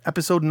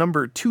episode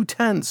number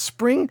 210,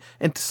 Spring,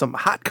 into some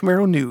Hot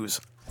Camaro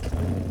news.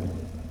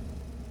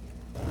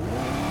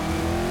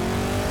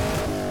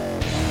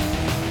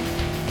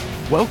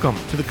 Welcome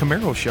to the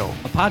Camaro Show,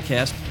 a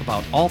podcast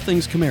about all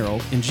things Camaro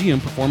and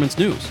GM performance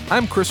news.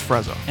 I'm Chris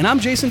Frezzo. And I'm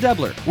Jason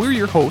Debler. We're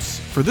your hosts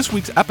for this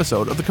week's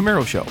episode of the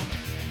Camaro Show.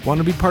 Want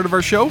to be part of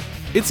our show?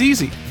 It's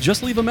easy.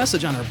 Just leave a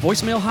message on our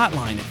voicemail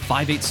hotline at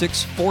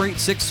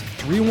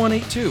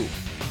 586-486-3182.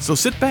 So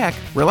sit back,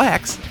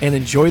 relax, and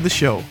enjoy the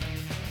show.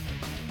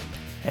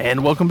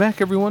 And welcome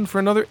back, everyone, for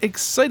another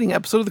exciting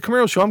episode of the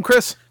Camaro Show. I'm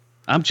Chris.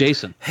 I'm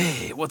Jason.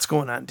 Hey, what's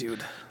going on,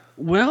 dude?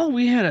 Well,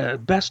 we had a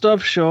best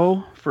of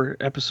show for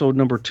episode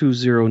number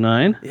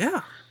 209.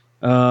 Yeah.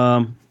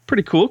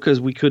 Pretty cool because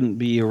we couldn't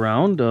be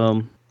around.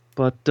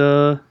 But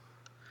we're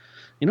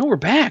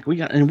back. We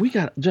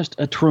got just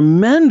a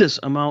tremendous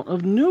amount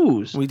of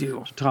news. We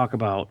do to talk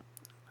about.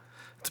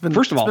 It's been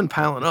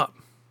piling up.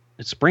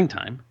 It's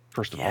springtime.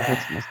 First of all,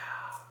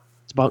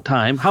 it's about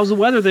time. How's the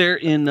weather there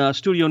in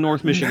Studio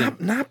North Michigan?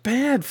 Not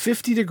bad.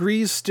 50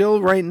 degrees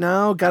still right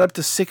now. Got up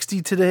to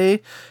 60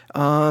 today.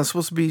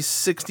 Supposed to be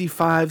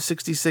 65,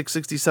 66,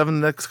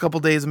 67 the next couple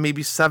days, and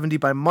maybe 70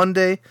 by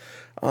Monday.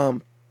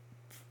 So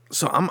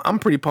I'm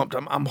pretty pumped.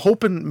 I'm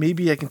hoping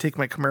maybe I can take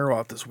my Camaro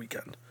out this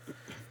weekend.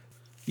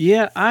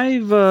 Yeah,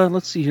 I've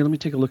let's see here. Let me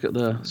take a look at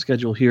the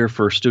schedule here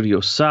for Studio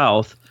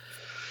South.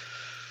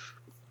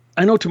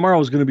 I know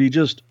tomorrow is going to be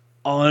just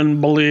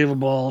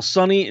unbelievable.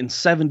 Sunny and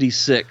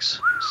 76.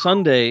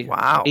 Sunday,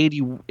 wow.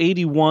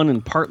 81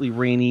 and partly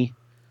rainy.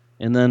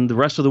 And then the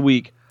rest of the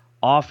week,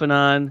 off and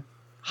on,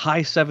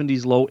 high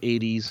 70s, low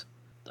 80s.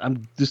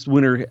 This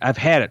winter, I've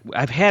had it.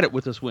 I've had it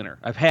with this winter.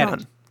 I've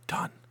had it.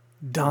 Done.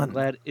 I'm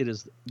glad it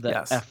is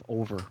F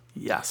over.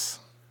 Yes.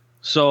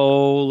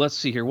 So let's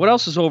see here. What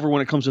else is over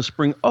when it comes to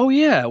spring? Oh,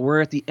 yeah.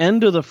 We're at the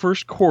end of the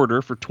first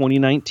quarter for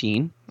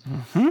 2019.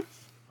 Mm-hmm.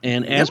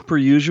 And as per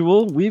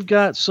usual, we've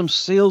got some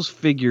sales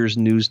figures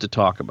news to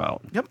talk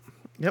about.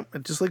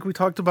 Yep. Just like we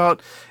talked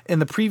about in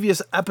the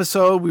previous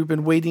episode, we've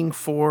been waiting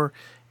for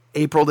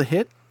April to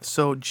hit.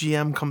 So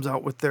GM comes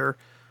out with their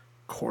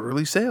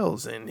quarterly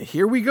sales. And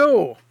here we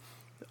go.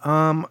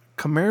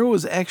 Camaro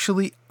is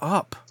actually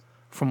up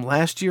from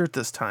last year at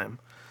this time.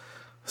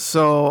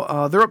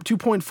 So they're up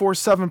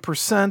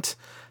 2.47%,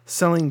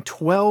 selling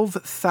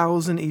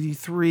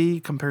 12,083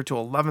 compared to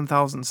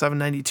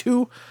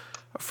 11,792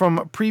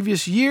 from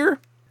previous year.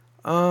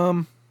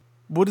 What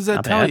does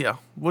that tell you?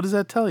 What does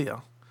that tell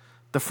you?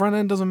 The front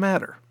end doesn't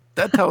matter.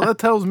 That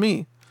tells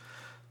me.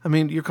 I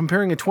mean, you're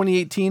comparing a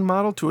 2018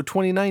 model to a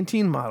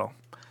 2019 model.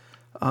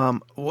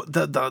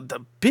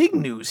 The big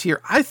news here,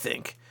 I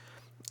think,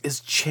 is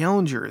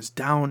Challenger is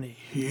down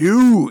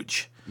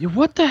huge. Yeah,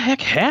 what the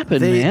heck happened,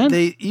 man?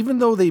 They even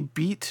though they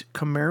beat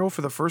Camaro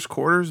for the first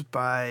quarters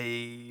by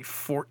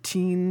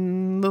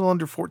little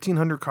under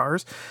 1,400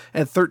 cars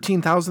at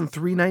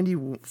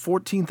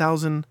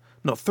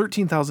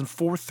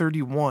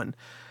 13,431.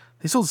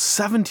 They sold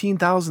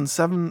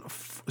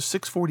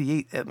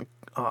 17,648 in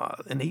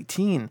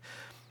 18.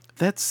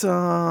 That's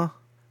down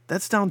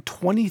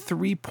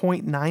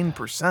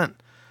 23.9%.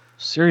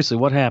 Seriously,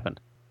 what happened?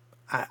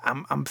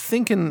 I'm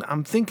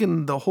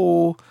thinking the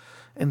whole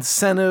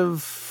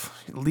incentive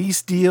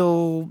lease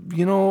deal,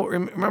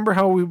 remember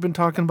how we've been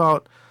talking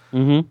about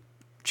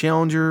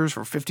Challengers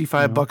for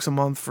 $55 a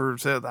month for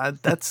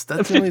that's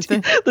the only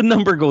thing. The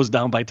number goes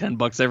down by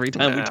 $10 every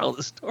time we tell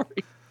the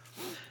story.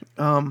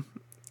 And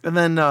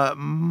then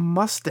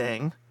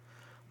Mustang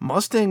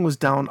was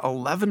down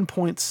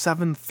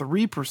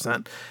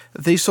 11.73%.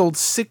 They sold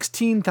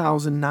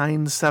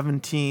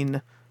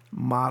 16,917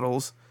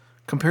 models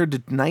compared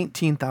to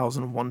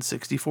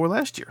 19,164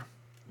 last year.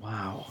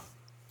 Wow.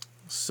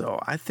 So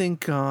I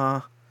think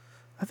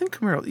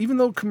Camaro, even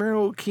though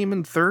Camaro came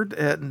in third,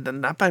 and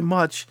not by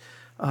much,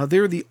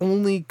 they're the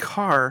only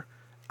car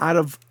out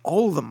of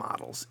all of the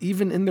models,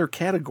 even in their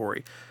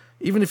category.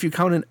 Even if you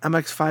count an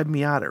MX-5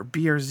 Miata or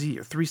BRZ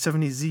or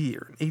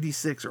 370Z or an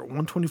 86 or a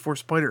 124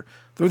 Spider,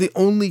 they're the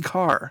only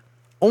car,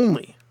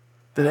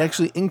 that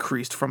actually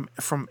increased from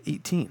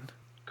 18.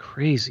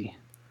 Crazy.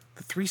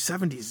 The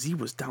 370Z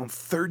was down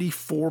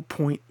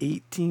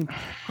 34.18.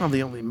 Well,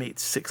 they only made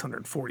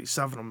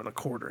 647 of them in a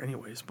quarter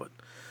anyways, but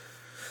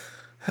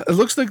it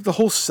looks like the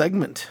whole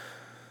segment.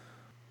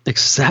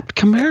 Except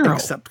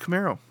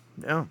Camaro.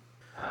 Yeah.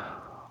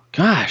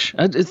 Gosh,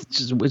 it's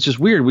just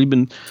weird. We've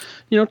been,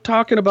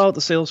 talking about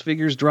the sales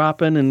figures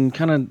dropping and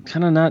kind of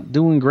not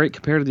doing great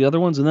compared to the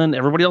other ones, and then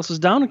everybody else is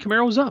down and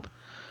Camaro's up.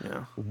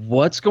 Yeah.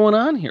 What's going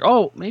on here?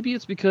 Oh, maybe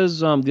it's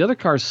because the other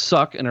cars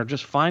suck and are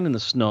just fine in the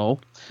snow.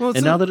 Well,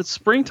 and now that it's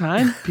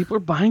springtime, people are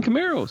buying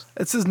Camaros.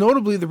 It says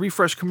notably the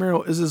refresh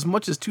Camaro is as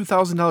much as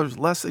 $2,000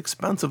 less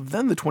expensive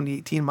than the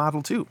 2018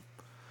 Model 2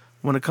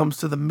 when it comes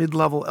to the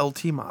mid-level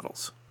LT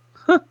models.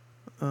 Huh.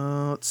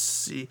 Let's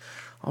see.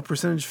 All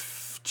percentage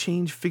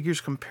change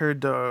figures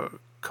compared to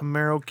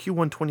Camaro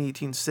Q1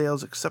 2018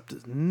 sales except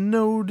as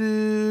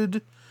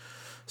noted.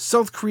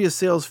 South Korea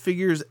sales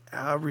figures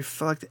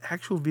reflect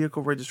actual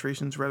vehicle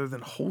registrations rather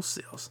than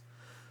wholesales.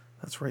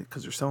 That's right,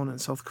 because they're selling in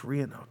South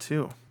Korea now,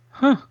 too.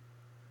 Huh.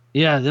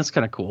 Yeah, that's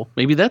kind of cool.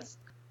 Maybe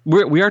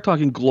we are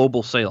talking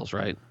global sales,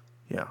 right?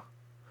 Yeah.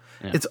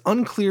 Yeah. It's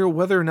unclear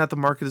whether or not the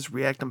market is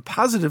reacting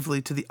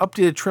positively to the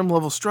updated trim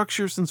level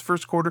structure since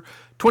first quarter.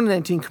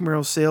 2019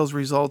 Camaro sales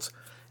results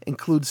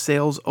include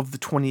sales of the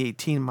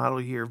 2018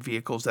 model year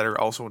vehicles that are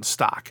also in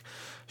stock.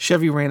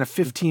 Chevy ran a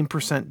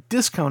 15%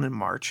 discount in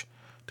March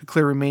to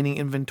clear remaining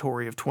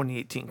inventory of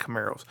 2018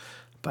 Camaros.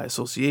 By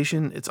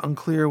association, it's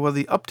unclear whether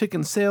the uptick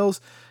in sales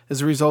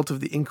is a result of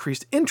the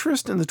increased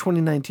interest in the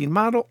 2019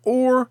 model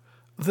or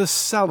the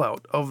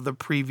sellout of the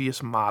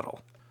previous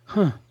model.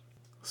 Huh.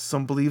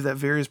 Some believe that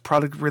various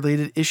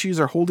product-related issues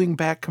are holding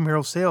back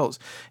Camaro sales,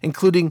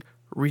 including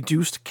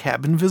reduced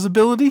cabin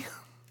visibility,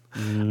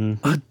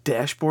 a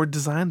dashboard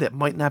design that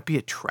might not be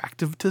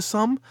attractive to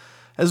some,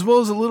 as well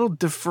as a little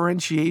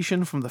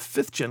differentiation from the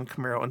 5th-gen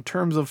Camaro in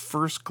terms of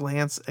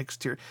first-glance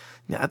exterior.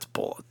 Yeah, that's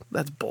bull.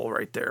 That's bull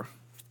right there.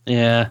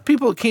 Yeah.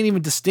 People can't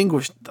even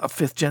distinguish a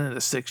 5th-gen and a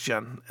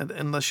 6th-gen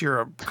unless you're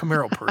a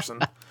Camaro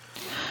person.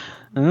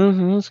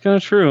 That's kind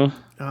of true.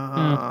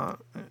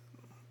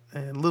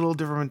 And little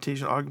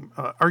differentiation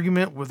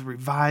argument with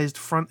revised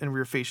front and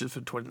rear fascias for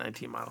the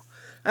 2019 model.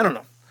 I don't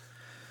know.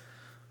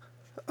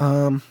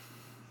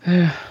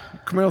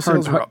 Camaro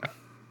sales are up.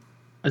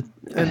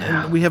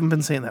 And we haven't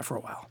been saying that for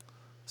a while.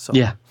 So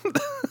Yeah.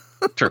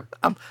 True.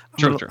 I'm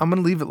True. going to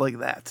leave it like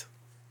that.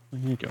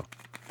 There you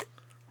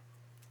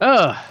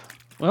go.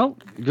 Well,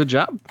 good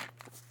job.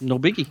 No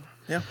biggie.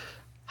 Yeah.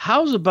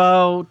 How's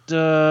about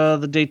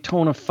the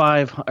Daytona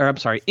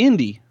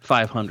Indy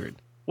 500?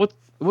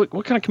 What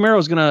kind of Camaro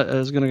is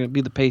gonna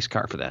be the pace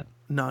car for that?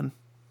 None.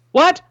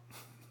 What?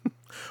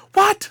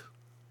 What?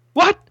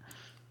 What?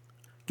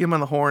 Get him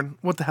on the horn.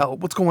 What the hell?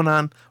 What's going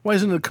on? Why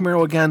isn't it a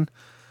Camaro again?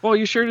 Well,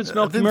 you sure did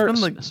smell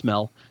Camaro.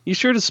 Smell. You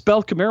sure did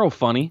spell Camaro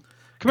funny.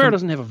 Camaro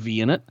doesn't have a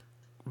V in it.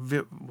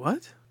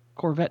 What?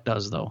 Corvette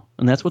does though,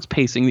 and that's what's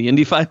pacing the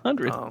Indy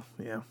 500. Oh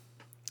yeah.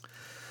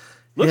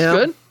 Looks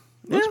good.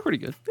 Looks pretty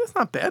good. That's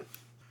not bad.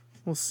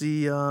 We'll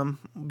see. We'll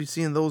be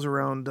seeing those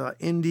around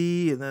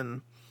Indy and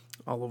then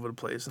all over the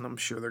place, and I'm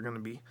sure they're going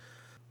to be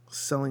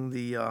selling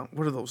the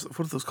what are those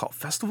called,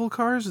 festival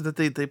cars that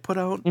they put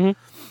out. Mm-hmm.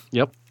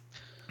 Yep,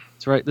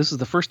 that's right. This is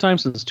the first time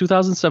since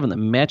 2007 that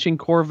matching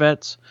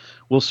Corvettes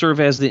will serve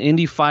as the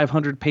Indy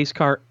 500 pace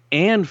car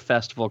and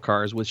festival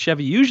cars, with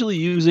Chevy usually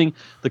using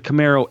the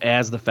Camaro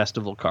as the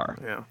festival car.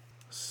 Yeah,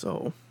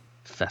 so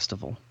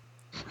festival.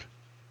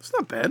 It's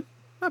not bad.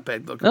 Not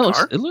bad looking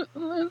car. It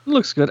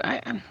looks good.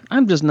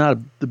 I'm just not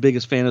the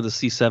biggest fan of the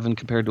C7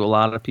 compared to a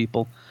lot of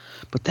people.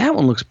 But that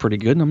one looks pretty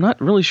good, and I'm not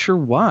really sure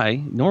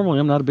why. Normally,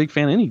 I'm not a big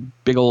fan of any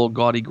big old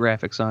gaudy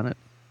graphics on it.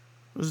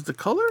 Was it the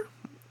color?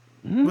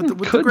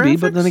 Could be,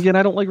 but then again,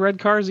 I don't like red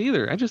cars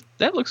either.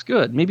 That looks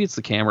good. Maybe it's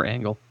the camera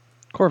angle.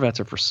 Corvettes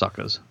are for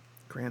suckers.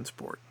 Grand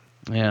Sport.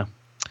 Yeah.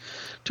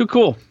 Too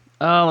cool.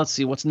 Let's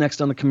see what's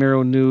next on the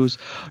Camaro news.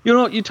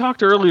 You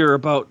talked earlier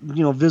about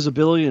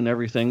visibility and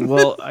everything.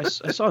 Well, I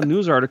saw a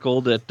news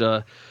article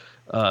that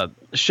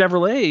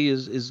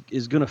Chevrolet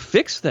is going to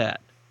fix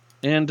that.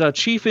 And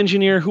chief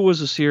engineer, who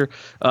was this here?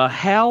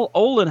 Hal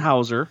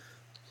Olenhauser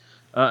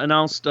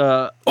announced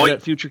that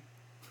future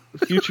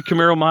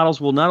Camaro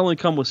models will not only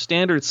come with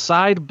standard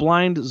side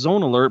blind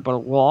zone alert,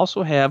 but will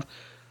also have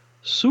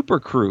Super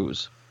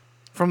Cruise.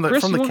 From the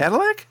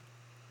Cadillac?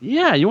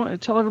 Yeah, you want to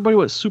tell everybody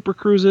what Super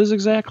Cruise is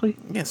exactly?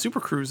 Yeah, Super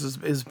Cruise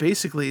is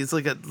basically it's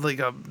like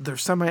their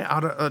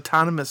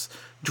semi-autonomous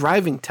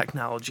driving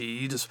technology.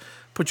 You just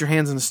put your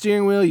hands on the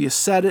steering wheel, you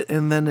set it,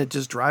 and then it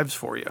just drives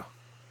for you.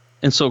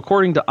 And so,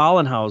 according to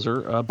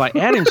Ollenhauser, by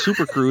adding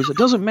Super Cruise, it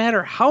doesn't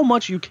matter how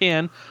much you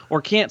can or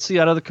can't see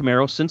out of the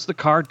Camaro, since the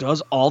car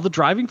does all the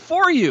driving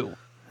for you.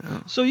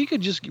 Yeah. So you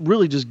could just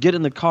get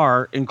in the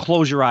car and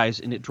close your eyes,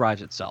 and it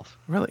drives itself.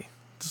 Really?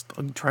 Just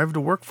drive to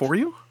work for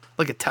you?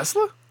 Like a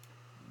Tesla?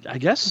 I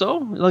guess so.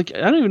 Like, I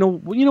don't even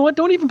know. You know what?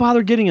 Don't even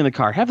bother getting in the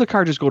car. Have the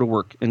car just go to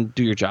work and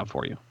do your job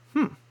for you.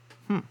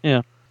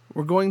 Yeah.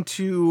 We're going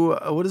to,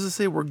 what does it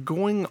say? We're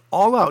going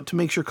all out to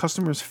make sure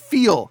customers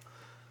feel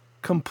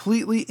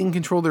completely in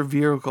control of their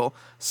vehicle,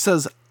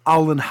 says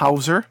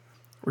Ollenhauser,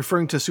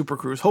 referring to Super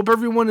Cruise. Hope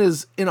everyone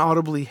is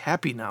inaudibly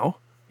happy now.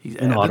 He's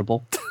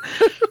inaudible.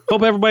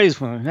 Hope everybody's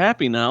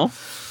happy now.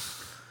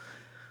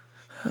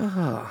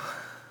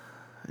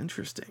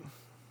 Interesting.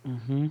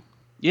 Mm-hmm.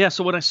 Yeah,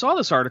 so when I saw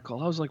this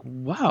article, I was like,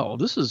 wow,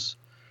 this is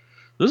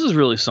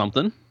really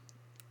something.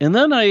 And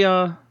then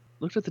I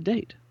looked at the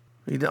date.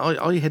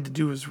 All you had to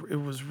do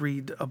was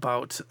read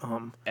about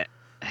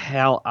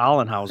Hal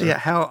Ollenhauser. Yeah,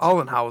 Hal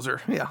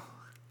Ollenhauser. Yeah.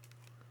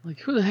 Like,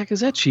 who the heck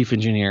is that chief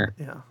engineer?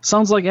 Yeah.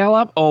 Sounds like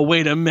Al. Oh,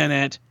 wait a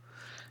minute.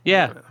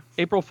 Yeah,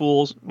 April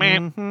Fools.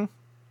 Mm-hmm.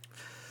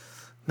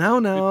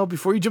 Now,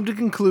 before you jump to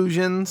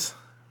conclusions,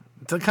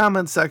 the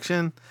comment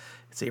section,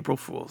 it's April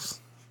Fools.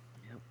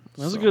 Yep.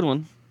 That was a good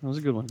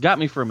one. Got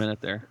me for a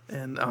minute there.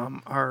 And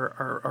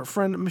our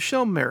friend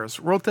Michelle Maris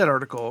wrote that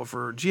article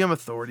for GM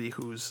Authority,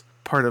 who's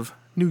part of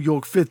New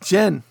York 5th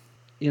Gen.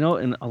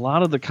 And a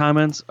lot of the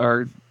comments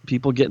are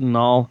people getting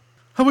all...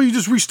 How about you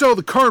just restyle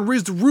the car and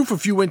raise the roof a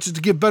few inches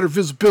to get better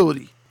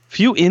visibility?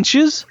 Few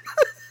inches?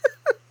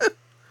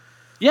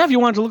 Yeah, if you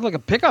want it to look like a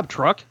pickup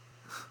truck.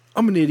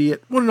 I'm an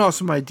idiot. What an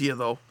awesome idea,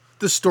 though.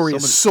 This story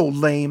is so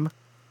lame.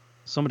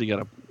 Somebody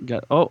got.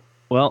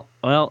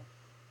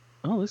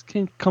 This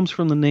comes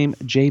from the name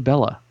Jay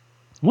Bella.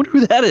 I wonder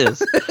who that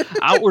is.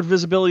 Outward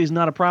visibility is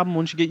not a problem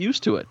once you get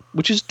used to it,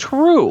 which is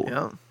true.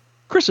 Yeah.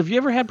 Chris, have you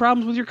ever had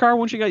problems with your car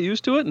once you got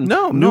used to it and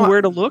knew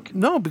where to look?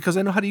 No, because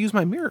I know how to use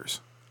my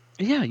mirrors.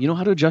 Yeah, you know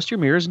how to adjust your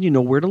mirrors and you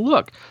know where to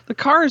look. The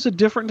car is a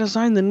different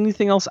design than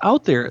anything else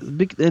out there.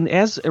 And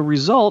as a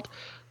result,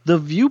 the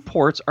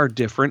viewports are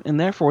different and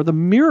therefore the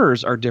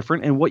mirrors are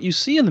different and what you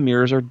see in the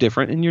mirrors are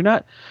different. And you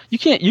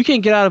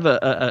can't get out of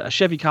a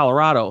Chevy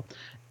Colorado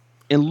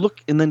and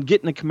look and then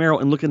get in a Camaro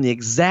and look in the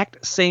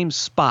exact same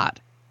spot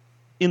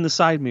in the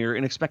side mirror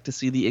and expect to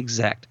see the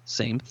exact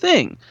same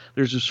thing.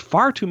 There's just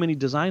far too many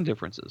design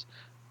differences.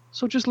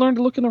 So just learn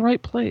to look in the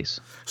right place.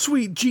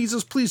 Sweet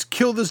Jesus, please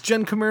kill this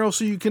Gen Camaro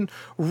so you can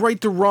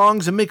right the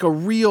wrongs and make a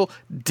real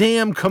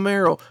damn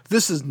Camaro.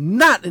 This is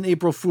not an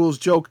April Fool's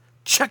joke.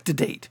 Check the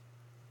date.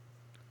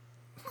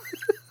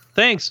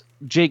 Thanks,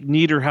 Jake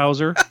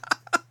Niederhauser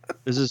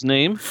is his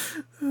name.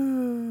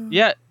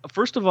 Yeah,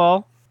 first of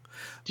all,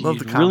 do Love you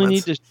the really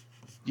comments. need to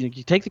you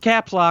take the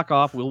caps lock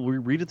off? We'll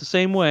read it the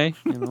same way,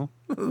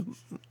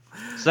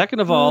 Second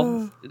of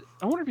all,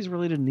 I wonder if he's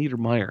related to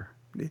Niedermeyer.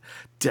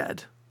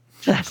 Dead.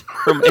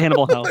 From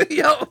Animal House.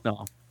 Yo.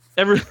 No.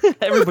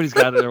 Everybody's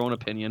got their own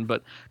opinion,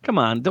 but come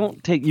on,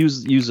 don't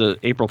use a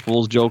April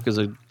Fool's joke as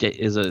a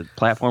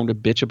platform to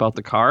bitch about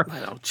the car.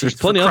 There's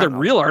plenty of other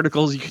real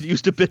articles you could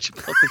use to bitch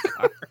about the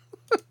car.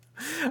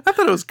 I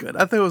thought it was good.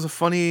 I thought it was a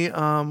funny,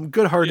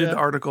 good-hearted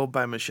article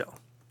by Michelle.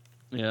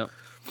 Yeah.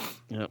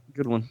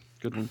 Good one.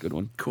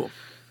 Cool.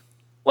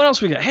 What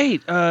else we got? Hey,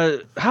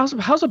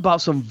 how's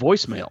about some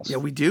voicemails? Yeah,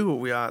 we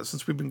do.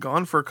 Since we've been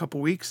gone for a couple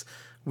weeks,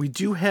 we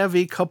do have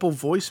a couple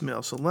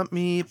voicemails. So let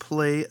me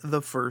play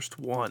the first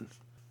one.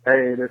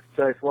 Hey, this is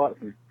Chase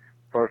Watson,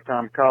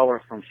 first-time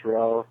caller from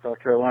Charlotte, South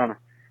Carolina.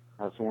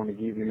 I just wanted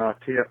to give you my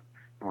tip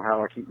on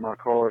how I keep my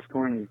cars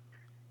clean.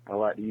 I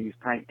like to use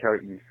paint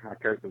coatings. I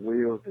coat the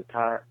wheels, the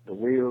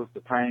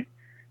paint,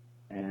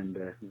 and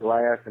the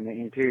glass and the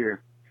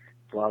interior.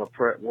 It's a lot of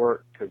prep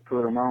work to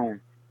put them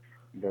on,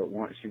 but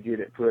once you get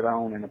it put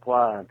on and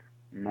applied,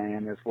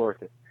 man, it's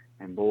worth it.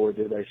 And boy,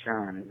 do they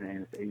shine,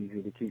 and it's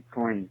easy to keep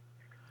clean.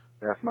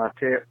 That's my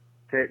tech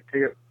tip.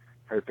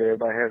 Hope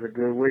everybody has a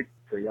good week.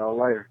 See y'all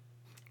later.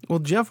 Well,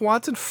 Jeff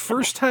Watson,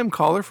 first-time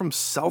caller from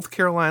South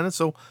Carolina,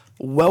 so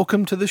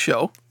welcome to the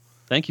show.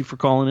 Thank you for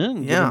calling in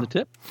and giving the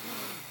tip.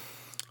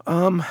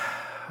 So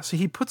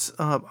he puts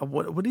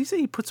what did he say?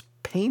 He puts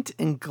paint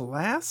and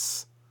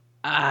glass.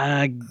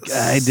 I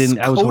didn't.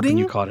 I was hoping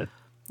you caught it.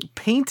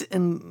 Paint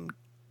and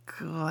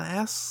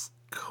glass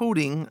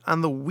coating on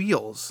the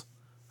wheels.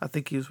 I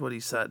think is what he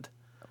said.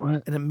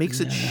 What? And it makes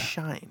it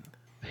shine.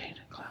 Paint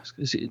and glass.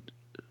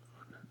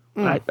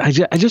 I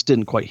just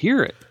didn't quite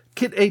hear it.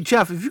 Hey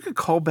Jeff, if you could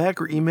call back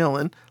or email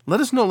in, let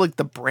us know like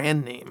the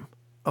brand name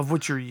of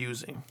what you're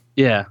using.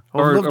 Yeah,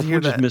 or if we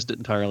just missed it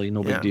entirely,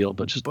 no big deal.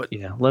 But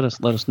let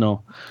us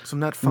know. So I'm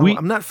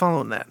not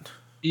following that.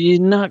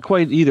 Not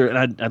quite either,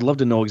 and I'd love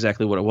to know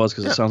exactly what it was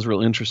because it sounds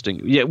real interesting.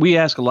 Yeah, we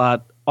ask a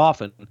lot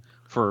often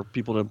for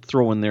people to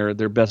throw in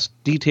their best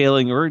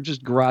detailing or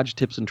just garage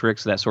tips and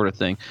tricks, that sort of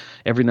thing.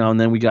 Every now and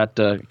then we got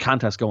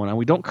contests going on.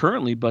 We don't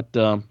currently, but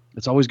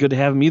it's always good to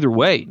have them either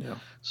way. Yeah.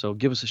 So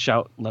give us a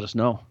shout and let us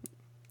know.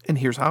 And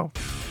here's how.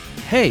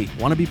 Hey,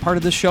 want to be part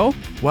of this show?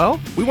 Well,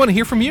 we want to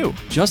hear from you.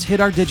 Just hit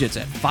our digits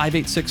at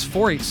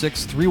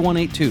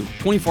 586-486-3182,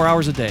 24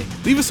 hours a day.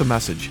 Leave us a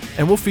message,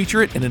 and we'll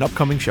feature it in an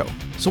upcoming show.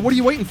 So what are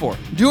you waiting for?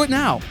 Do it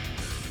now.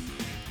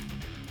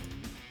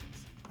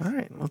 All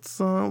right, let's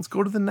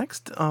go to the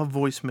next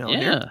voicemail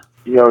here.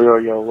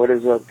 Yo, what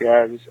is up,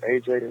 guys? It's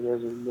AJ, the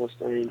resident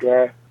Mustang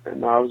guy,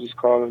 and I was just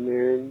calling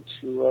in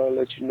to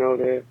let you know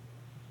that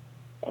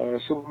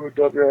Subaru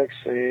WX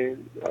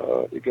fan,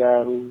 the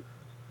guy who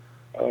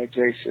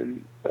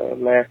Jason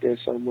laughed at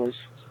so much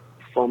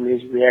from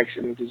his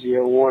reaction of the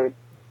ZL1.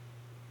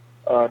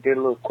 Did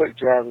a little quick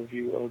drive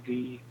review of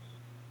the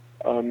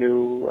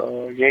new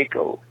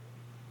Yenko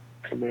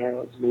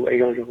Camaro, the new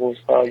 800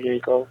 horsepower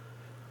Yenko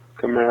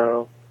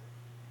Camaro.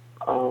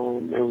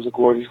 It was a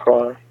gorgeous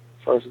car.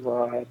 First of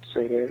all, I have to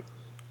say that.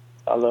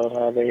 I love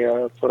how they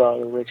put all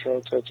the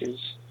retro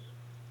touches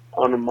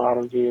on the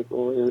modern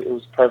vehicle. It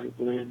was a perfect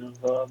blend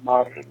of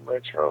modern and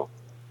retro.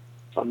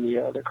 From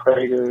the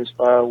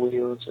Cragar-inspired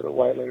wheels to the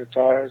white leather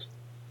tires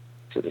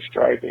to the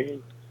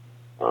striping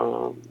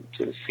to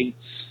the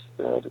seats.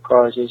 The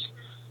car is just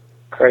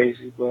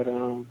crazy. But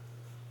I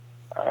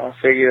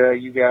figure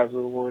you guys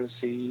would want to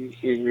see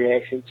his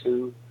reaction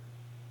to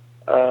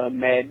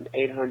Madden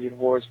 800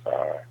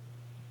 horsepower.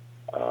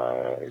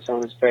 It's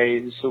on his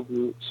page,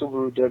 Subaru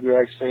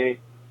WX fan,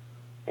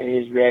 and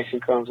his reaction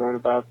comes on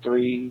about at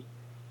the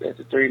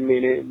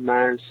 3-minute,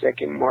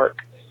 9-second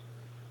mark.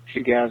 If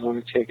you guys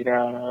want to check it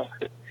out,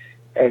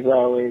 as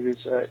always,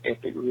 it's an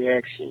epic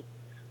reaction.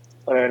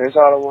 That's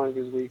all I wanted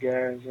this week,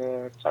 guys.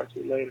 Talk to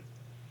you later.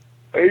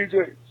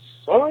 AJ,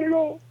 signing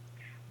off.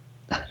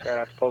 Shout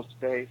out to Postal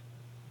Dave.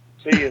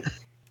 See you.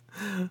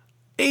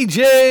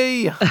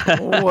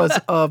 AJ, what's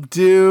up,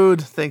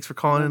 dude? Thanks for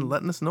calling in and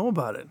letting us know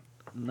about it.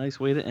 Nice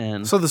way to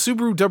end. So the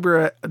Subaru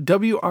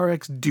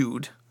WRX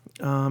dude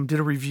did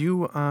a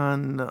review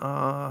on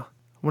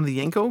one of the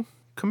Yenko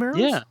Camaros.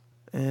 Yeah.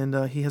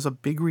 And he has a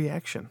big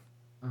reaction.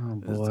 Oh,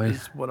 boy.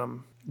 Is what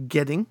I'm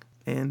getting.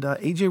 And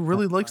AJ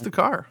really likes the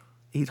car.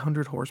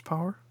 800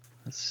 horsepower.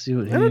 Let's see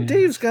what I know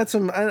Dave's got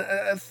some.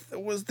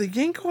 Was the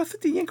Yenko? I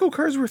think the Yenko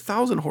cars were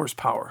 1,000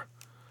 horsepower.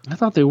 I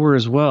thought they were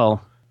as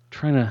well.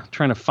 Trying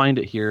to find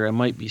it here. I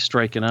might be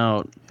striking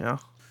out. Yeah.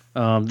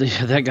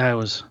 That guy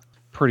was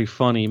pretty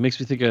funny. It makes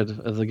me think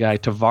of the guy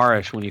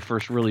Tavares when he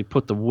first really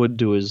put the wood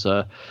to his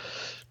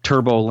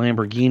turbo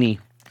Lamborghini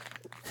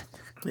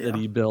that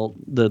he built.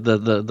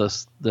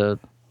 The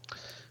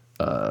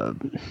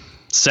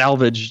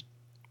salvage.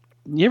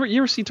 You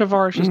ever see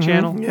Tavares'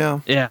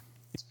 channel? Yeah.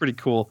 It's pretty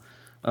cool.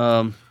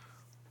 When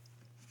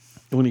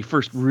he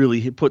first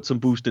really put some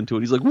boost into it,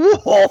 he's like,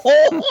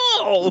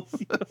 whoa!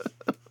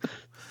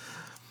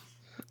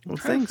 Well,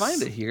 trying to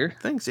find it here.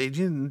 Thanks,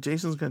 AJ.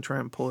 Jason's going to try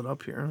and pull it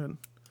up here. And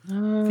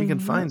if he can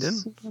find it.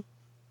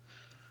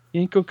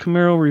 Yenko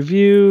Camaro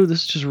review.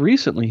 This is just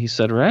recently, he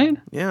said, right?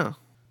 Yeah.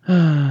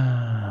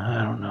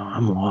 I don't know.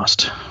 I'm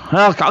lost.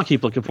 I'll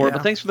keep looking for it.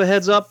 But thanks for the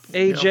heads up,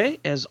 AJ,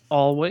 as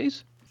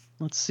always.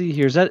 Let's see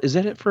here. Is that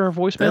it for our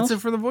voicemails? That's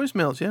it for the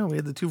voicemails. Yeah, we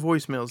had the 2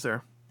 voicemails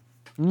there.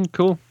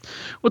 Cool.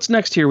 What's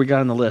next here we got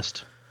on the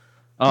list?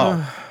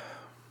 Oh.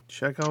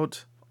 Check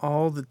out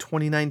all the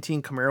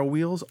 2019 Camaro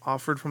wheels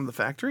offered from the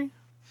factory.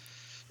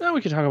 Yeah,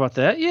 we could talk about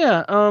that.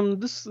 Yeah.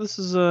 This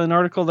is an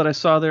article that I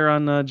saw there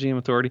on GM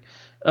Authority.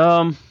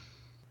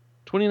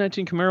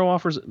 2019 Camaro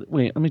offers.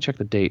 Wait, let me check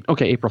the date.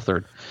 Okay, April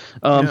 3rd.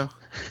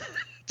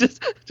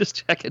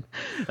 Just checking.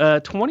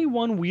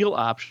 21 wheel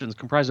options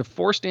comprised of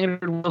 4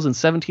 standard wheels and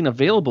 17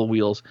 available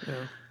wheels. Yeah.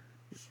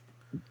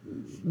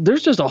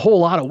 There's just a whole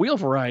lot of wheel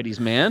varieties,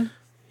 man.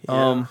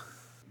 Yeah.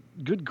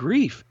 Good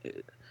grief.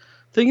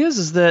 Thing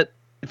is that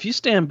if you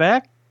stand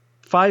back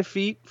 5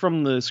 feet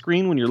from the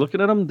screen when you're looking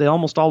at them, they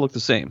almost all look the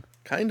same.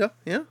 Kinda,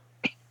 yeah.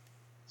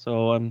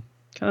 So I'm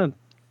kind of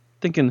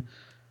thinking,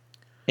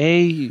 they're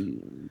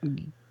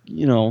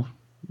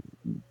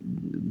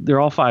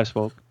all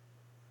 5-spoke.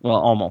 Well,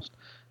 almost.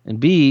 And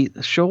B,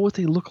 show what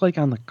they look like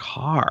on the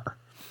car.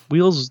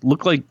 Wheels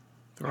look like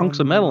hunks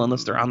of metal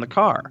unless they're on the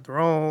car. They're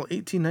all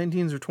 18,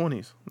 19s, or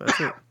 20s. That's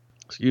it.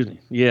 Excuse me.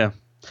 Yeah.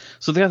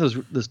 So they got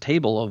this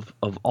table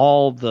of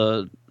all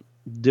the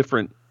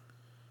different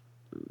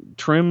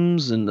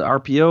trims and the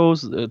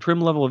RPOs, the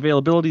trim level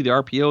availability, the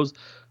RPOs,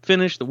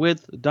 finish, the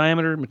width, the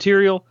diameter,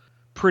 material.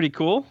 Pretty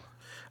cool.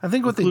 I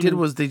think what they did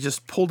was they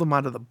just pulled them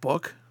out of the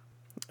book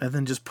and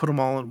then just put them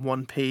all on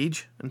one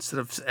page instead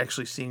of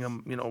actually seeing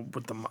them,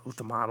 with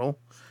the model.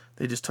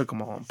 They just took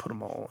them all and put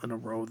them all in a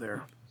row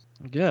there.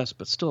 I guess,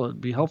 but still, it'd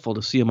be helpful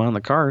to see them on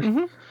the cars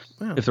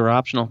if they're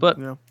optional. But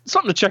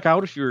something to check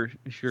out if you're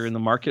in the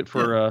market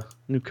for a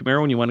new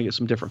Camaro and you want to get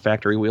some different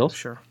factory wheels.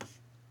 Sure.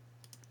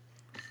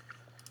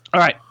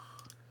 All right.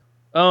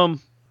 I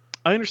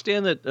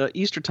understand that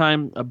Easter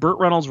time, Burt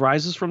Reynolds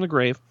rises from the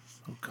grave.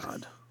 Oh,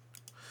 God.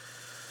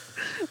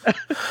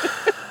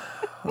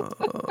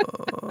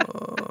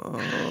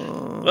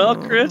 Well,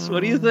 Chris, what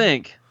do you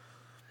think?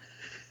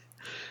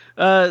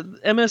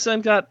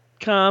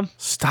 MSN.com.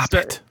 Stop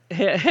it.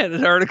 Had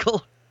an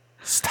article.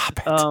 Stop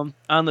it. On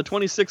the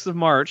 26th of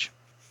March,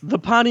 the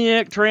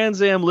Pontiac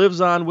Trans Am lives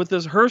on with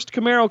this Hearst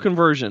Camaro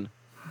conversion.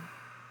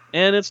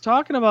 And it's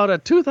talking about a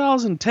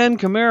 2010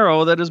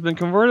 Camaro that has been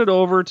converted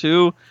over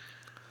to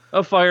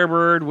a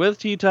Firebird with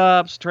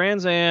T-tops,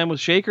 Trans Am with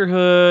shaker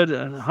hood,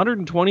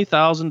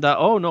 $120,000.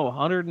 Oh no,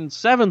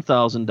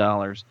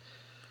 $107,000.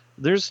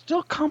 There's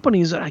still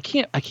companies that I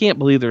can't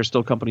believe there are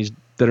still companies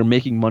that are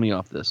making money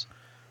off this.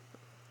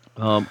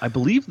 I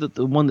believe that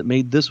the one that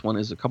made this one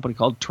is a company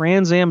called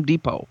Trans Am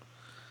Depot.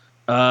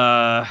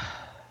 I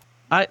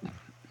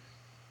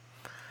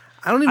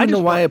don't even know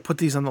why I put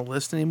these on the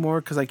list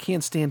anymore because I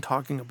can't stand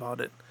talking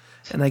about it,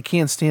 and I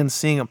can't stand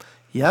seeing them.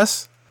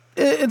 Yes,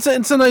 it's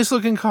a nice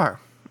looking car.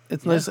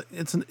 It's nice.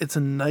 It's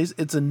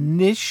a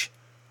niche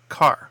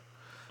car.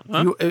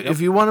 If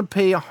you want to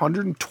pay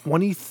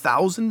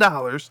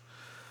 $120,000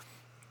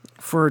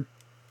 for a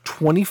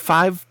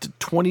 $25,000 to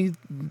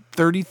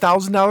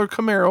 $30,000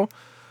 Camaro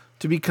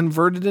to be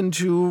converted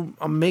into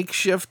a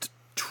makeshift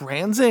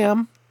Trans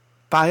Am,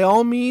 by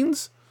all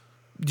means,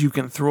 you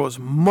can throw as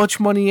much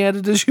money at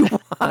it as you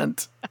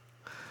want.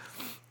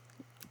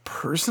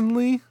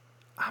 Personally,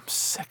 I'm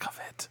sick of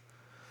it.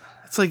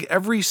 It's like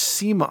every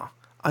SEMA,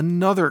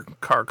 another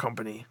car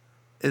company,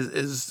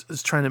 is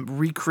trying to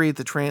recreate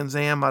the Trans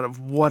Am out of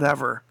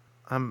whatever.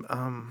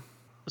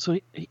 So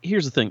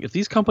here's the thing. If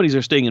these companies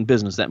are staying in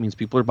business, that means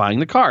people are buying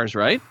the cars,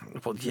 right?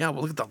 Well, yeah,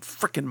 look at the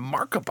freaking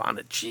markup on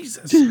it.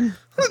 Jesus.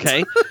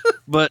 Okay.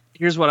 But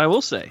here's what I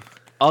will say.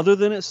 Other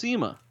than at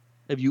SEMA,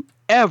 have you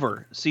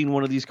ever seen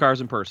one of these cars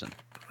in person?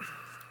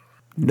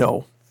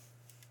 No.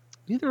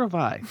 Neither have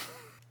I.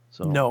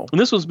 So no. And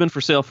this one's been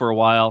for sale for a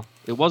while.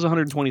 It was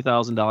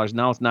 $120,000.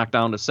 Now it's knocked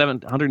down to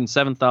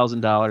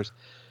 $107,000.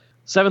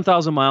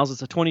 7,000 miles.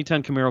 It's a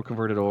 2010 Camaro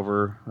converted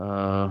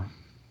over.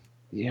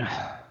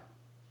 Yeah.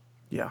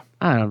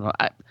 I don't know.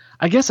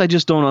 I guess I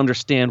just don't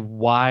understand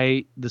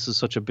why this is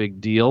such a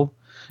big deal.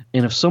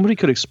 And if somebody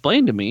could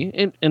explain to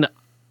me, and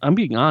I'm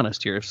being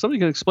honest here, if somebody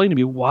could explain to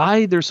me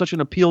why there's such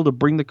an appeal to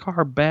bring the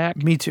car back.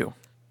 Me too.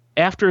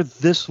 After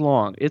this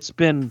long, it's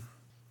been,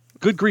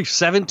 good grief,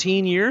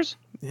 17 years?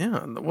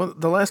 Yeah.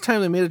 The last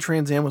time they made a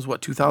Trans Am was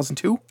what,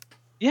 2002?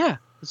 Yeah.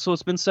 So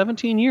it's been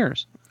 17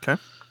 years.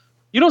 Okay.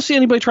 You don't see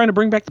anybody trying to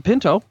bring back the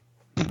Pinto.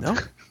 No.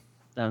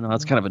 No,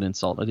 that's kind of an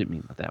insult. I didn't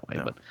mean it that way,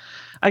 but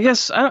I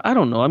guess I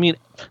don't know. I mean,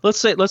 let's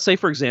say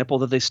for example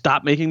that they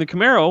stopped making the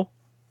Camaro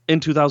in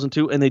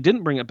 2002 and they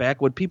didn't bring it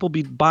back. Would people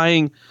be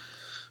buying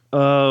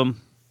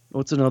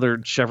what's another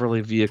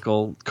Chevrolet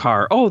vehicle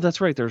car? Oh,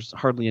 that's right. There's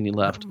hardly any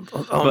left.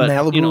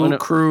 Malibu,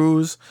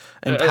 Cruise,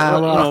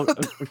 Impala,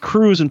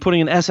 Cruise, and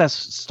putting an SS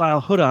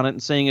style hood on it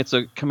and saying it's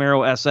a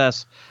Camaro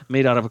SS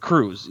made out of a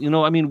Cruise.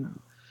 I mean,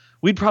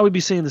 we'd probably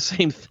be saying the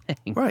same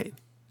thing. Right.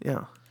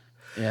 Yeah.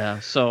 Yeah,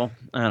 so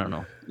I don't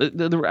know.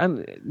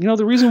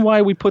 The reason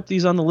why we put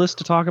these on the list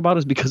to talk about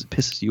is because it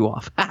pisses you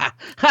off.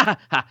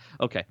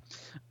 Okay.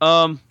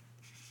 All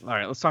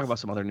right, let's talk about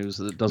some other news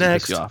that doesn't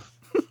piss you off.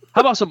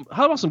 How about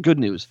some good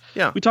news?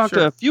 Yeah, we talked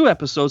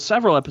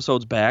several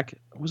episodes back.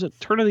 Was it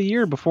turn of the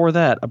year before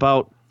that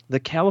about the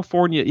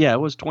California? Yeah, it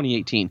was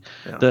 2018.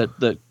 Yeah.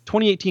 The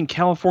 2018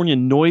 California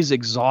noise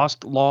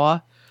exhaust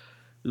law,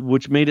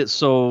 which made it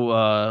so,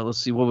 let's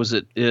see, what was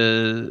it?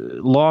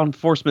 Law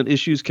enforcement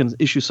officials can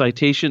issue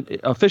citation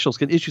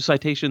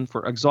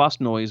for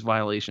exhaust noise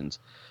violations.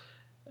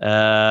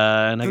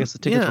 And I guess the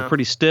tickets were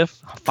pretty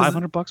stiff.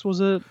 $500 was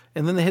it?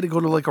 And then they had to go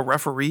to like a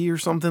referee or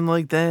something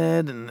like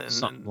that. And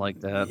something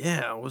like that.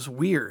 Yeah, it was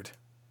weird.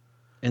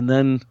 And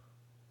then,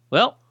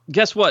 well,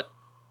 guess what?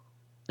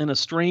 In a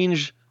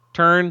strange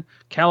turn,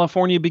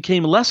 California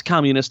became less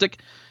communistic,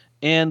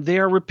 and they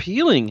are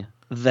repealing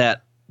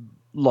that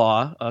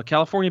law.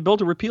 California bill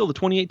to repeal the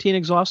 2018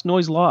 exhaust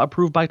noise law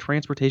approved by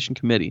Transportation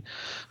Committee.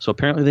 So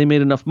apparently they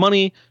made enough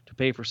money to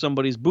pay for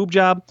somebody's boob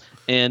job,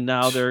 and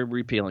now they're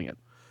repealing it.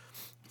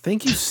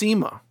 Thank you,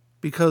 SEMA,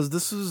 because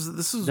this is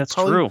That's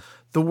probably true.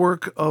 The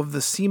work of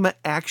the SEMA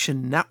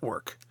Action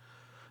Network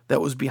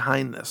that was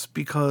behind this,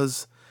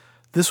 because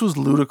this was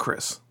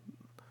ludicrous.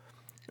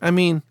 I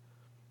mean,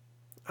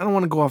 I don't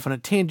want to go off on a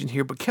tangent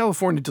here, but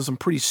California does some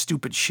pretty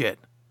stupid shit.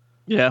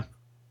 Yeah.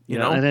 You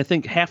know? And I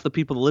think half the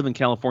people that live in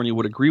California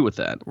would agree with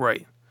that.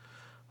 Right.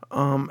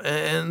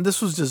 And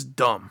this was just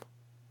dumb.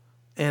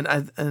 And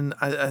I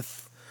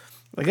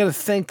got to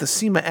thank the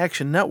SEMA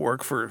Action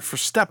Network for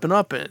stepping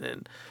up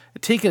and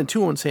taking it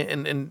to them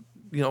and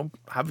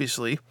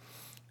obviously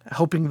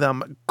helping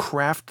them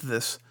craft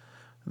this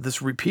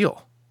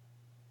Repeal.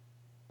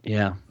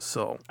 Yeah.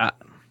 So,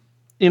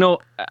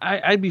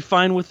 I'd be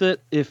fine with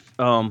it if,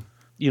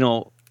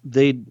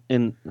 they,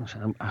 and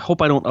I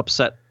hope I don't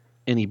upset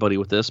anybody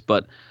with this,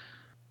 but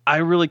I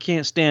really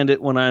can't stand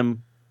it when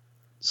I'm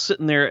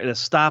sitting there at a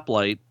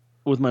stoplight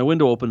with my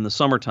window open in the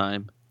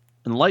summertime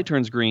and the light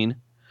turns green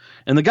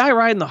and the guy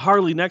riding the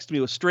Harley next to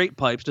me with straight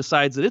pipes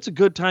decides that it's a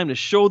good time to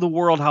show the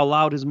world how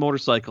loud his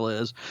motorcycle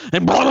is,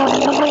 and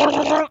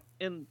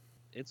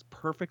it's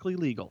perfectly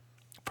legal.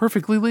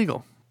 Perfectly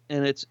legal.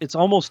 And it's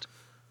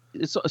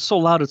so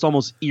loud it's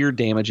almost ear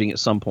damaging at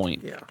some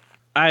point. Yeah.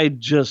 I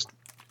don't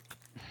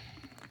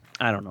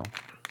know.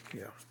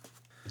 Yeah.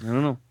 I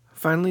don't know.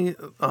 Finally,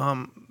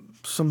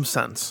 some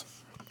sense.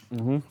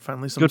 Mm-hmm.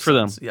 Finally, some good for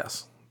sense. them.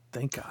 Yes.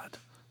 Thank God.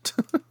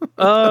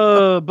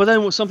 But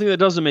then something that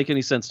doesn't make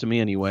any sense to me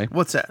anyway.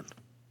 What's that?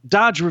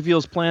 Dodge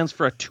reveals plans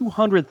for a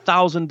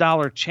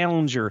 $200,000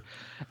 Challenger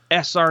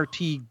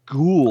SRT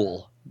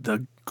Ghoul.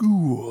 The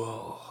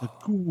Ghoul. The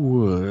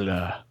Ghoul.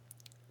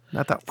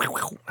 Not that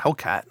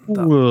Hellcat.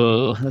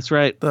 Ghoul. That's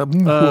right. The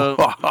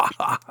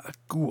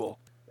Ghoul.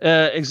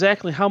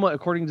 Exactly how much,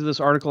 according to this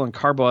article on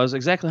CarBuzz,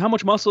 exactly how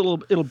much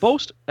muscle it'll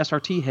boast,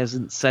 SRT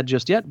hasn't said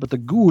just yet, but the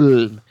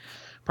Ghoul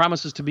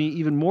promises to be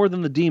even more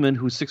than the Demon,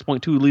 whose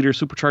 6.2-liter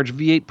supercharged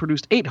V8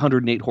 produced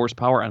 808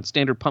 horsepower on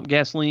standard pump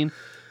gasoline,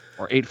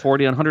 or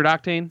 840 on 100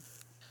 octane.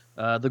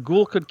 The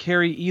Ghoul could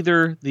carry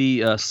either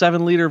the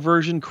 7-liter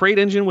version crate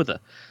engine with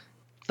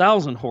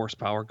 1,000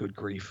 horsepower, good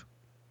grief.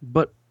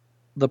 But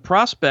the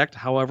prospect,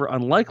 however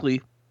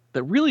unlikely,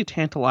 that really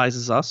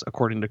tantalizes us,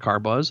 according to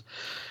CarBuzz,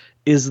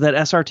 is that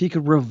SRT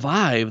could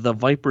revive the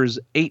Viper's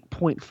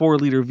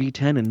 8.4-liter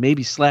V10 and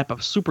maybe slap a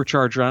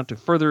supercharger on it to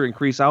further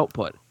increase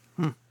output.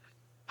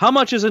 How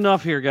much is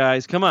enough here,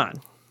 guys? Come on.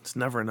 It's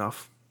never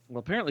enough. Well,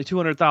 apparently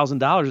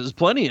 $200,000 is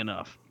plenty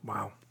enough.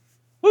 Wow.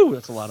 Woo,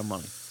 that's a lot of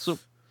money. So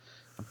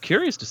I'm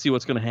curious to see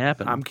what's going to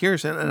happen. I'm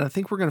curious, and I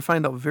think we're going to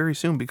find out very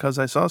soon, because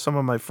I saw some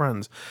of my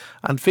friends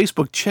on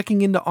Facebook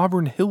checking into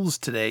Auburn Hills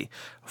today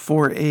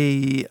for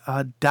a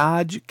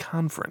Dodge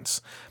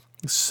conference.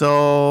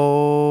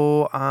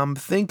 So I'm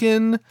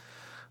thinking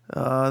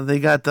they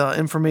got the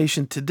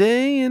information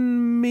today,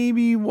 and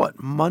maybe,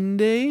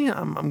 Monday?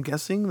 I'm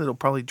guessing that'll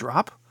probably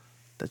drop.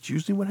 That's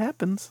usually what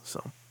happens.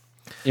 So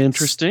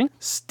Interesting.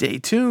 Stay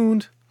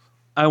tuned.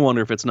 I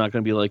wonder if it's not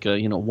going to be like a,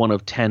 one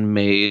of 10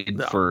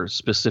 made for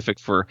specific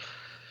for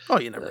Oh,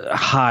 you never know.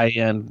 high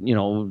end,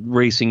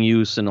 racing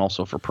use and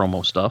also for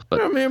promo stuff.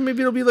 But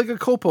maybe it'll be like a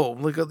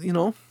Copo, like a,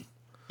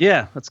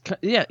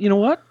 yeah, you know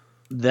what?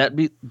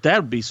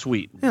 That'd be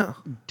sweet. Yeah.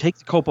 Take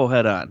the Copo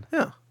head on.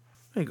 Yeah.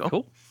 There you go.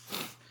 Cool.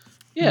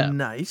 Yeah.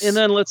 Nice. And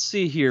then let's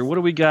see here. What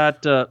do we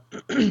got?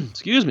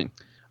 Excuse me.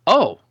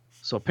 Oh,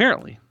 so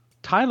apparently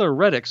Tyler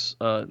Reddick's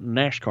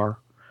NASCAR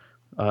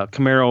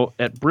Camaro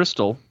at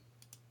Bristol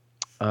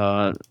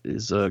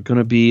is going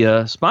to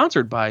be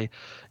sponsored by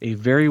a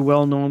very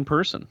well-known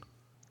person.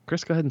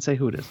 Chris, go ahead and say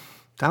who it is.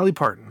 Dolly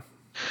Parton.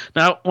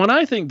 Now, when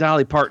I think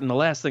Dolly Parton, the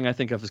last thing I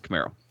think of is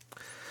Camaro.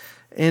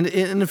 And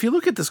if you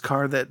look at this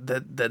car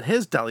that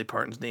has Dolly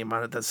Parton's name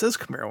on it, that says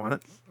Camaro on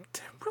it,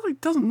 it really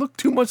doesn't look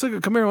too much like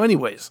a Camaro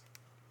anyways.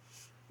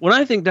 When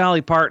I think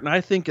Dolly Parton,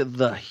 I think of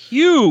the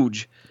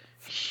huge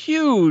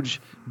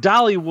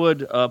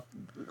Dollywood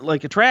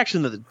like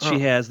attraction that she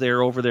has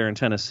over there in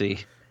Tennessee.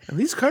 And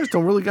these cars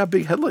don't really got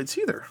big headlights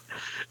either.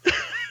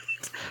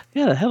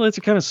 Yeah, the headlights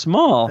are kind of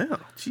small. Yeah,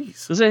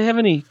 jeez. Does it have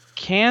any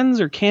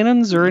cannons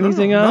or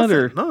anything on it?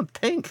 Or no,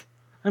 tank.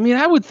 I mean,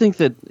 I would think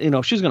that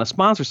if she's going to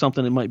sponsor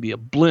something, it might be a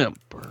blimp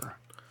or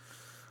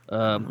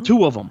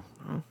two of them.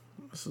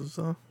 This is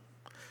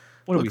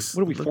What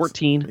are we?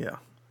 14? Yeah,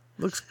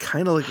 looks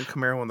kind of like a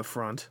Camaro on the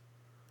front.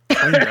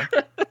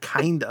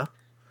 Kinda.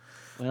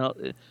 Well,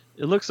 it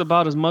looks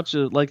about as much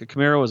like a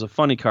Camaro as a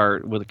funny car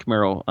with a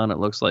Camaro on it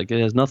looks like.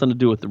 It has nothing to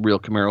do with the real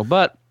Camaro,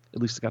 but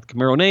at least it's got the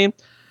Camaro name,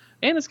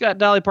 and it's got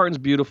Dolly Parton's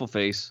beautiful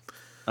face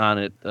on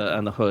it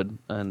on the hood,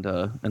 and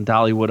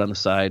Dollywood on the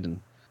side,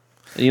 and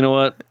you know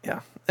what?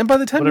 Yeah. And by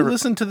the time you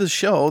listen to the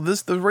show,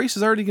 the race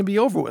is already going to be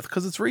over with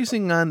because it's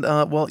racing on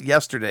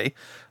yesterday,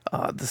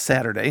 the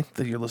Saturday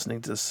that you're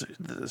listening to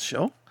this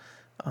show.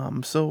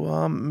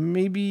 So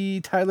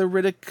maybe Tyler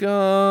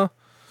Riddick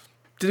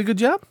did a good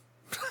job.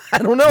 I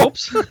don't know.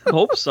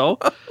 Hope so.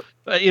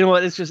 But you know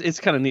what? It's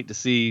kind of neat to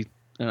see.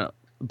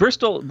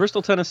 Bristol,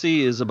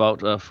 Tennessee is about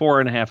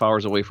 4.5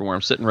 hours away from where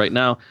I'm sitting right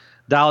now.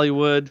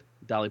 Dollywood,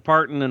 Dolly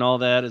Parton, and all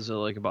that is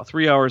like about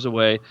 3 hours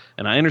away.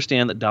 And I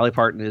understand that Dolly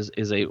Parton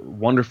is a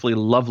wonderfully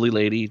lovely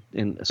lady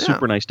and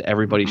super nice to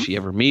everybody she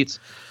ever meets.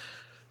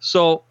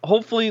 So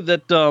hopefully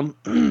that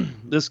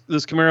this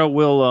Camaro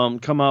will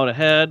come out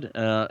ahead.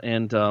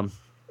 And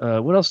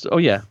what else? Oh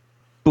yeah,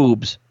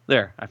 boobs.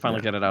 There, I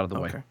finally got it out of the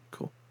way. Okay,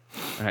 cool.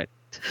 All right.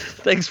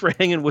 Thanks for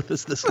hanging with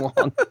us this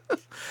long.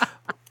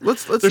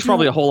 There's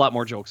probably a whole lot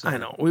more jokes. I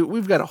know.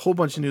 We've got a whole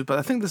bunch of news, but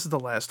I think this is the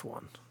last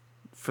one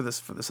for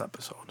this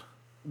episode.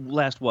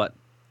 Last what?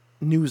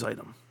 News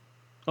item.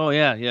 Oh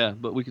yeah,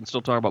 but we can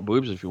still talk about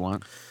boobs if you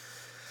want.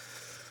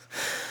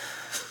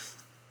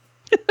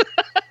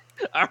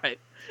 All right.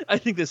 I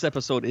think this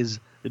episode is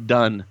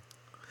done.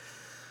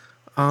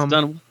 It's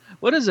done.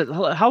 What is it?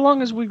 How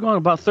long has we gone?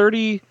 About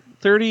 30,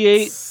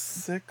 38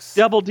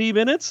 double D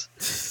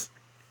minutes?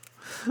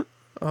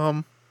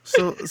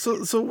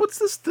 So what's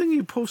this thing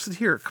you posted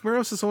here?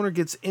 Camaro's owner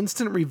gets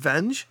instant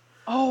revenge.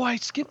 Oh, I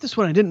skipped this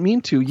one. I didn't mean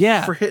to.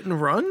 Yeah. For hit and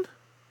run?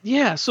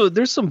 Yeah, so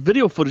there's some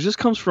video footage. This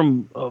comes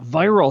from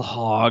Viral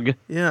Hog.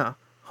 Yeah.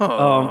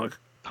 Hog.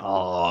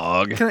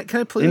 Hog. Can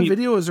I play the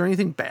video? Is there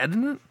anything bad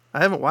in it? I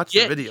haven't watched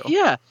the video.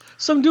 Yeah.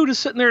 Some dude is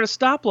sitting there at a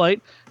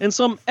stoplight, and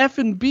some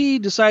F&B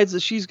decides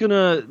that she's going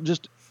to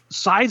just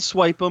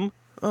sideswipe him.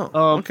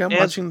 Oh, okay. I'm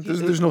watching.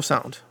 There's no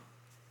sound.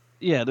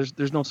 Yeah,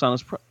 there's no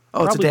sound.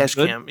 It's a dash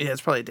cam. Yeah,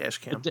 it's probably a dash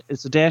cam.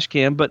 It's a dash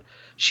cam, but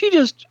she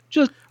just.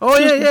 Oh,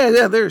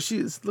 yeah. There she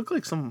is. Look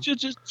like some.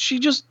 She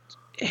just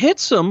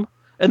hits him,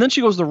 and then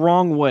she goes the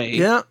wrong way.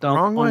 Yeah, down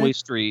wrong way. One-way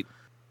street.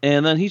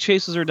 And then he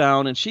chases her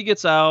down, and she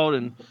gets out,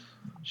 and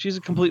she's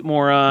a complete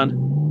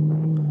moron.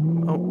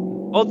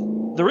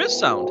 Oh, there is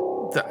sound.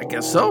 I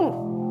guess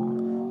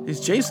so. He's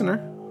chasing her.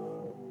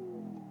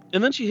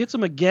 And then she hits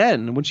him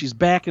again when she's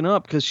backing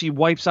up because she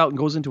wipes out and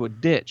goes into a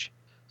ditch.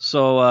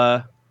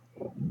 So,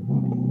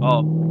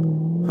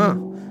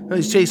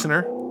 he's chasing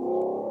her.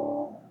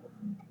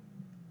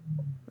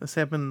 This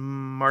happened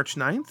March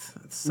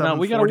 9th. Now,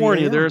 we got to warn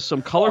you, there is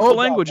some colorful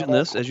language in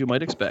this, as you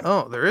might expect.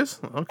 Oh, there is?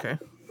 Okay.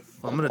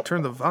 Well, I'm going to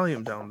turn the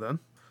volume down then.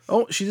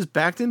 Oh, she just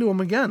backed into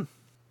him again.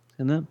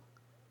 And then?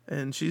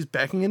 And she's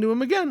backing into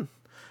him again.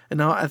 And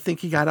now I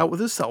think he got out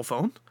with his cell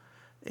phone.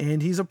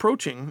 And he's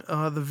approaching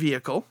the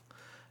vehicle.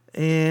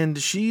 And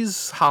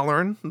she's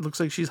hollering. It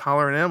looks like she's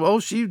hollering at him. Oh,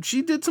 she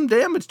did some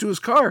damage to his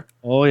car.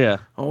 Oh, yeah.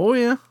 Oh,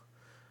 yeah.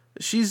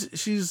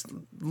 She's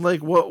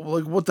like,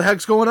 what the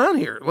heck's going on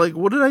here? Like,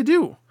 what did I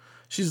do?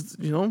 She's,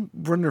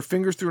 running her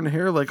fingers through her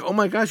hair like, oh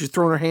my gosh, she's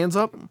throwing her hands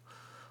up.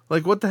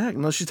 Like, what the heck?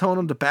 No, she's telling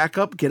him to back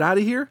up, get out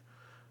of here.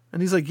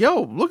 And he's like,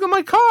 yo, look at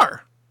my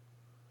car.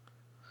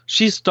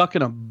 She's stuck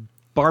in a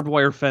barbed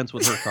wire fence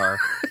with her car.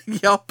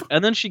 Yep.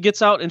 And then she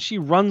gets out and she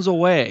runs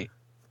away.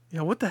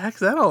 Yeah, what the heck's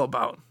that all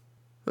about?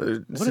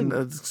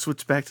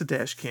 Switch back to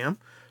dash cam.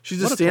 She's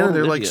just standing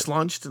there like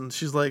slunched, and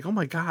she's like, oh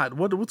my God,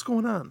 what's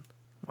going on?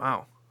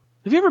 Wow.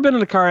 Have you ever been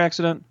in a car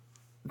accident?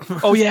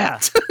 Oh, yeah.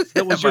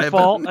 It was your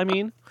fault, I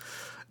mean?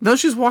 No,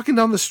 she's walking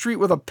down the street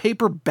with a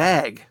paper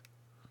bag.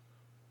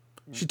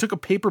 She took a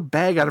paper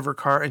bag out of her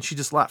car and she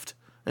just left.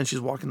 And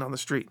she's walking down the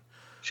street.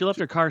 She left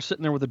her car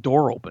sitting there with the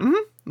door open.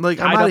 Mm-hmm. Like,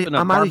 tied up in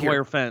a barbed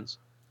wire fence.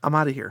 I'm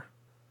out of here.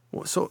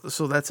 So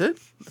that's it?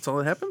 That's all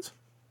that happens?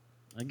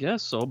 I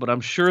guess so, but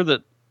I'm sure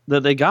that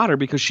they got her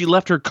because she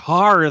left her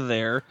car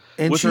there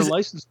and with her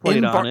license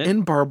plate on it.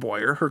 In barbed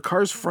wire. Her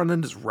car's front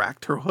end is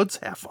wrecked. Her hood's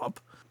half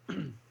up.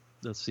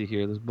 Let's see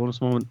here. There's a bonus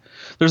moment.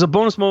 There's a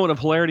bonus moment of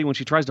hilarity when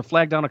she tries to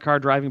flag down a car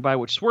driving by,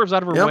 which swerves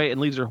out of her way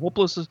and leaves her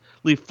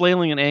hopelessly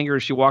flailing in anger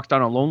as she walks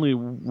down a lonely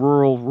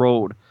rural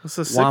road. This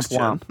is a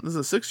 6th-gen. This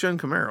is a 6th-gen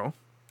Camaro.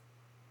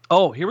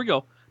 Oh, here we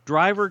go.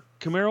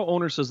 Camaro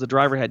owner says the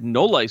driver had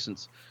no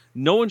license,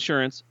 no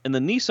insurance, and the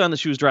Nissan that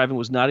she was driving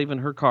was not even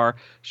her car.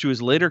 She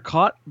was later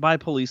caught by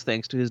police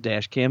thanks to his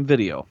dash cam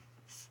video.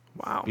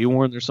 Wow. Be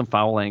warned, there's some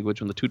foul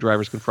language when the two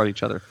drivers confront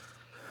each other,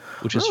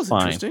 which is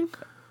fine. Interesting.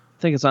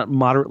 I think it's not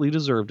moderately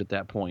deserved at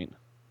that point.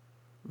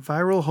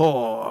 Viral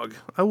hog.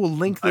 I will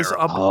link this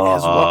up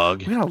as well.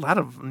 We had a lot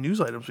of news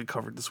items we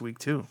covered this week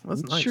too.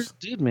 That's nice. Sure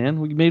did,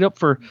 man. We made up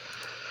for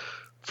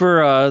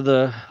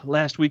the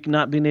last week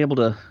not being able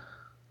to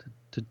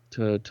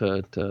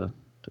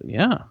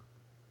yeah.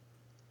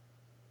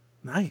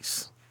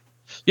 Nice.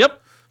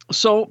 Yep.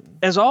 So,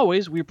 as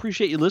always, we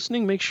appreciate you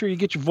listening. Make sure you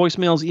get your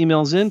voicemails,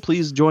 emails in.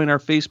 Please join our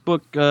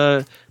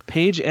Facebook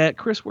page at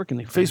Chris. Where can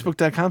they find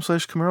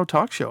Facebook.com/Camaro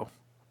Talk Show.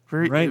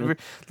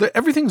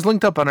 Everything's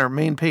linked up on our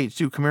main page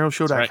too,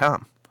 CamaroShow.com.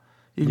 Right.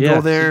 You can go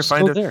there,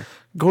 find it. There.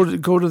 Go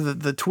to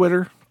the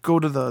Twitter, go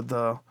to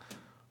the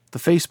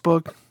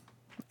Facebook,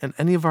 and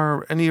any of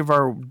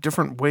our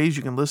different ways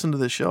you can listen to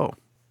the show.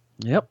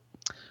 Yep.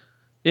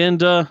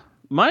 And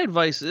my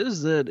advice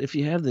is that if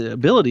you have the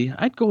ability,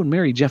 I'd go and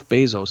marry Jeff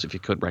Bezos if you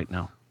could right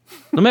now.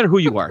 No matter who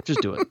you are,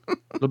 just do it.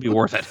 It'll be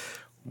worth it.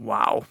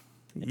 Wow.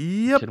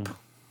 Yep. It'll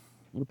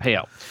pay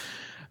out.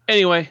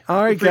 Anyway,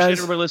 all right, appreciate guys.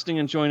 Everybody listening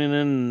and joining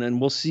in,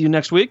 and we'll see you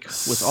next week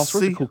with all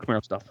sorts of cool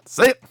Camaro stuff.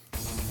 See ya.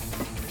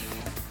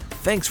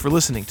 Thanks for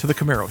listening to The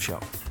Camaro Show.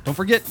 Don't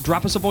forget,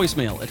 drop us a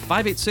voicemail at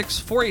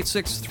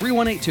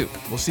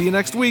 586-486-3182. We'll see you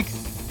next week.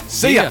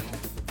 See ya.